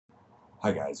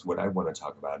Hi guys, what I want to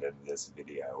talk about in this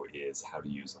video is how to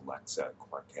use Alexa,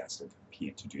 Quantcast, and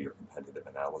Compete to do your competitive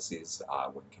analyses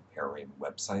when comparing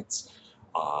websites.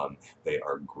 They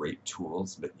are great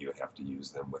tools, but you have to use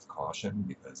them with caution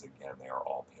because, again, they are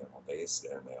all panel-based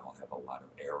and they all have a lot of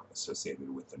error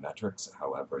associated with the metrics.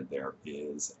 However, there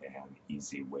is an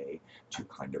easy way to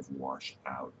kind of wash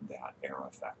out that error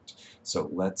effect. So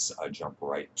let's jump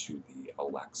right to the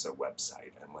Alexa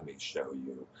website and let me show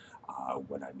you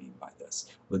what I mean by this.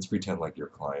 Let's pretend like your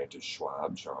client is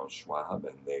Schwab, Charles Schwab,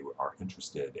 and they are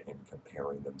interested in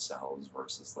comparing themselves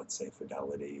versus, let's say,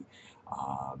 Fidelity,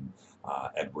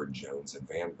 Edward Jones, and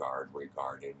Vanguard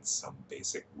regarding some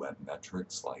basic web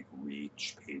metrics like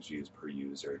reach, page views per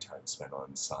user, time spent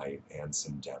on site, and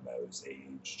some demos,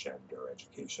 age, gender,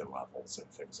 education levels, and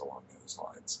things along those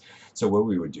lines. So what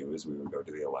we would do is we would go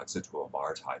to the Alexa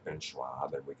toolbar, type in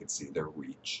Schwab, and we could see their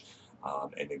reach.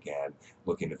 And again,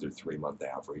 looking at their 3-month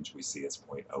average, we see it's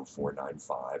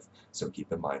 0.0495. So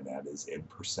keep in mind that is in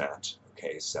percent.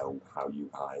 Okay, so how you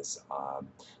guys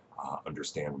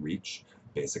understand reach,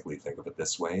 basically think of it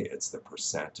this way. It's the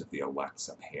percent of the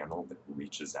Alexa panel that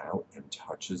reaches out and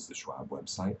touches the Schwab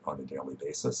website on a daily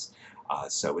basis.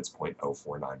 So it's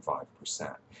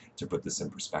 0.0495%. To put this in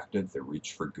perspective, the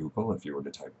reach for Google, if you were to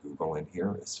type Google in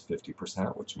here, is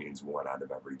 50%, which means 1 out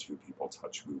of every 2 people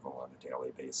touch Google on a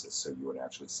daily basis. So you would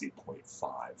actually see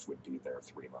 0.5 would be their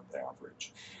 3-month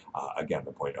average. Again,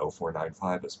 the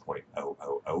 0.0495 is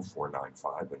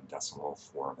 0.000495 in decimal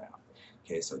format.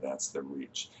 Okay, so that's the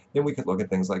reach. Then we could look at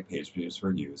things like page views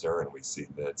per user, and we see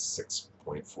that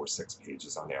 6.46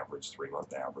 pages on average,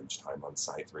 3-month average, time on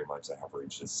site, 3 months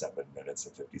average is 7 minutes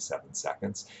and 57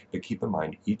 seconds. But keep in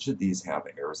mind, each of these have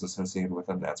errors associated with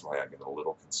them. That's why I get a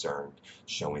little concerned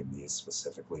showing these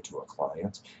specifically to a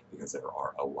client, because there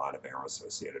are a lot of errors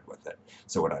associated with it.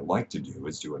 So what I like to do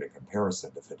is do it in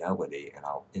comparison to Fidelity, and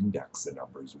I'll index the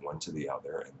numbers one to the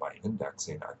other, and by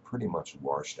indexing, I've pretty much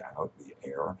washed out the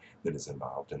error that is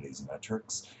involved in these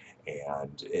metrics,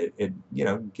 and it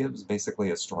gives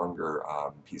basically a stronger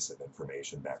piece of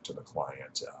information back to the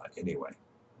client anyway.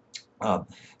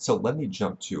 So let me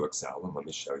jump to Excel and let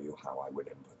me show you how I would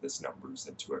input these numbers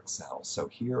into Excel. So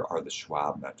here are the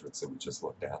Schwab metrics that we just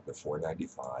looked at, the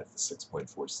 495, the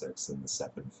 6.46, and the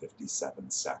 757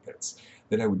 seconds.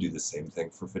 Then I would do the same thing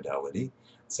for Fidelity,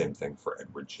 same thing for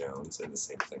Edward Jones, and the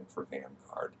same thing for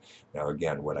Vanguard. Now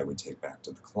again, what I would take back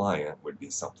to the client would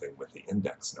be something with the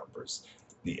index numbers.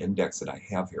 The index that I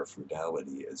have here for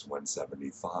Fidelity is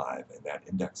 175, and that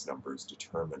index number is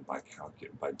determined by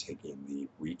taking the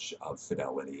reach of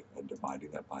Fidelity and dividing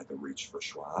that by the reach for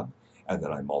Schwab, and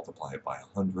then I multiply it by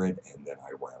 100, and then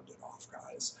I round it off,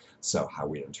 guys. So how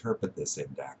we interpret this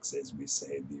index is we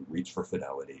say the reach for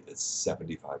Fidelity is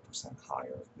 75%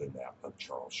 higher than that of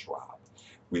Charles Schwab.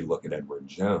 We look at Edward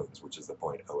Jones, which is the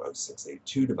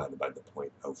 0.00682 divided by the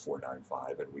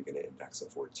 0.0495, and we get an index of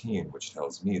 14, which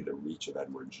tells me the reach of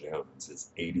Edward Jones is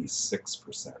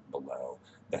 86% below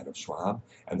that of Schwab,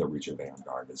 and the reach of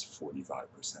Vanguard is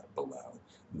 45% below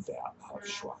that of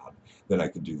Schwab. Then I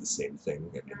could do the same thing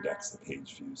and index the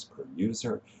page views per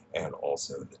user and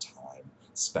also the time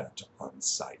spent on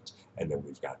site. And then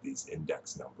we've got these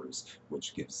index numbers,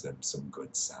 which gives them some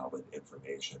good solid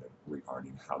information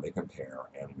regarding how they compare,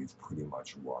 and we've pretty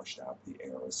much washed out the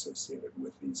error associated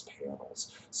with these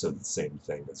panels. So the same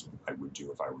thing as I would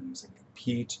do if I were using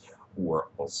Compete, or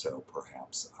also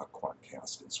perhaps a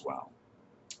Quantcast as well.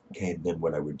 Okay, then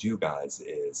what I would do, guys,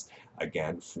 is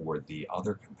again for the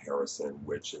other comparison,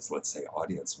 which is, let's say,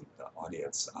 audience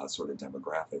sort of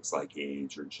demographics like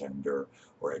age or gender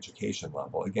or education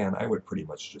level. Again, I would pretty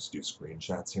much just do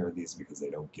screenshots here of these because they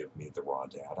don't give me the raw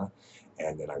data,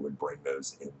 and then I would bring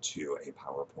those into a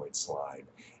PowerPoint slide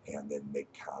and then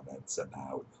make comments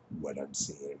about what I'm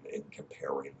seeing in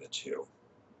comparing the two.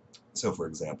 So for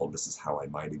example, this is how I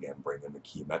might again bring in the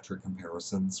key metric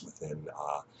comparisons within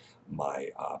my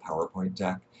PowerPoint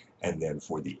deck. And then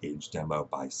for the age demo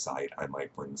by site, I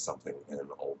might bring something in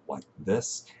like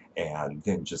this, and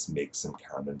then just make some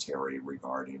commentary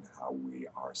regarding how we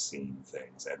are seeing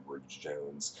things. Edward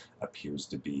Jones appears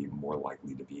to be more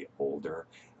likely to be older,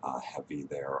 heavy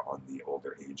there on the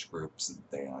older age groups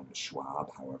than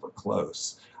Schwab, however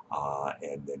close.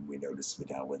 And then we notice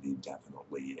Fidelity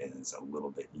definitely is a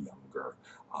little bit younger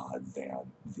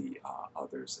than the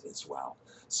others as well.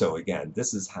 So again,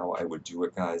 this is how I would do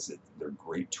it, guys. They're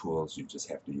great tools. You just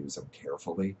have to use them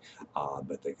carefully,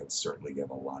 but they can certainly give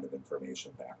a lot of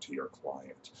information back to your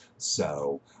client.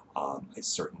 So I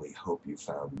certainly hope you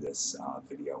found this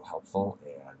video helpful,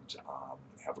 and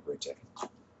have a great day.